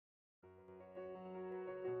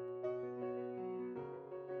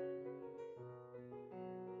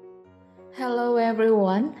Hello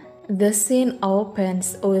everyone. The scene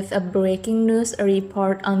opens with a breaking news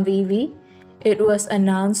report on TV. It was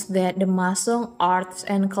announced that the Mussung Arts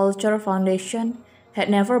and Culture Foundation had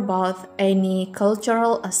never bought any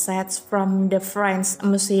cultural assets from the French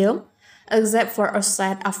museum, except for a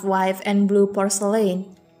set of white and blue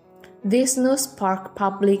porcelain. This news sparked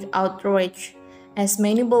public outrage, as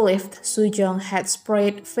many believed SuJeong had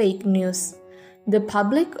spread fake news. The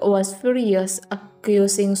public was furious,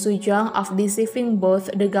 accusing SuJeong of deceiving both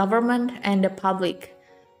the government and the public.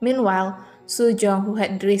 Meanwhile, SuJeong, who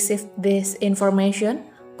had received this information,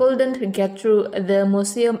 couldn't get through the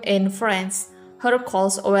museum in France. Her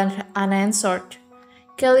calls went unanswered.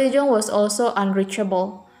 Kelly Jong was also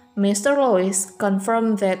unreachable. Mr. Lois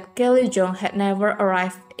confirmed that Kelly Jong had never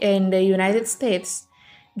arrived in the United States.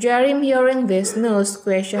 Jeremy, hearing this news,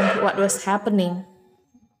 questioned what was happening.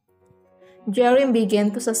 Jeremy began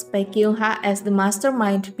to suspect Kyung-ha as the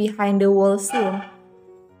mastermind behind the whole scene.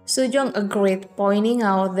 SuJeong agreed, pointing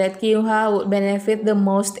out that Kyung-ha would benefit the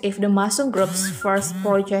most if the Mussung Group's first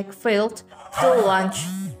project failed to launch.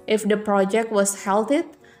 If the project was halted,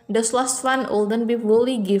 the slush fund wouldn't be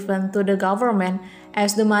fully given to the government,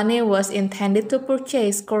 as the money was intended to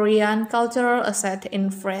purchase Korean cultural assets in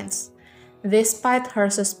France. Despite her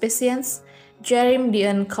suspicions, Jeremy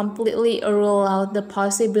didn't completely rule out the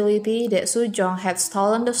possibility that SuJeong had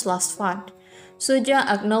stolen the slush fund. SuJeong,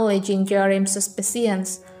 acknowledging Jeremy's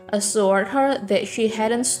suspicions, assured her that she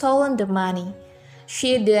hadn't stolen the money.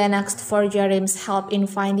 She then asked for Jeremy's help in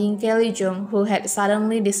finding Kelly Jong, who had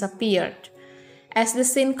suddenly disappeared. As the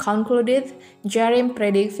scene concluded, Jeremy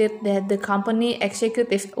predicted that the company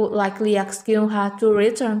executive would likely ask Kyung-ha to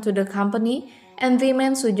return to the company and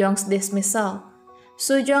demand SuJeong's dismissal.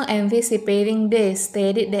 SuJeong, anticipating this,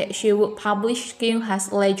 stated that she would publish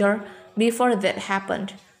Kyung-ha's ledger before that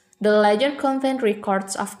happened. The ledger contained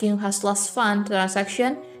records of Kyung-ha's slush fund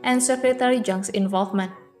transaction and Secretary Jung's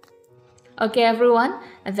involvement. Okay everyone,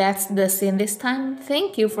 that's the scene this time.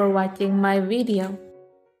 Thank you for watching my video.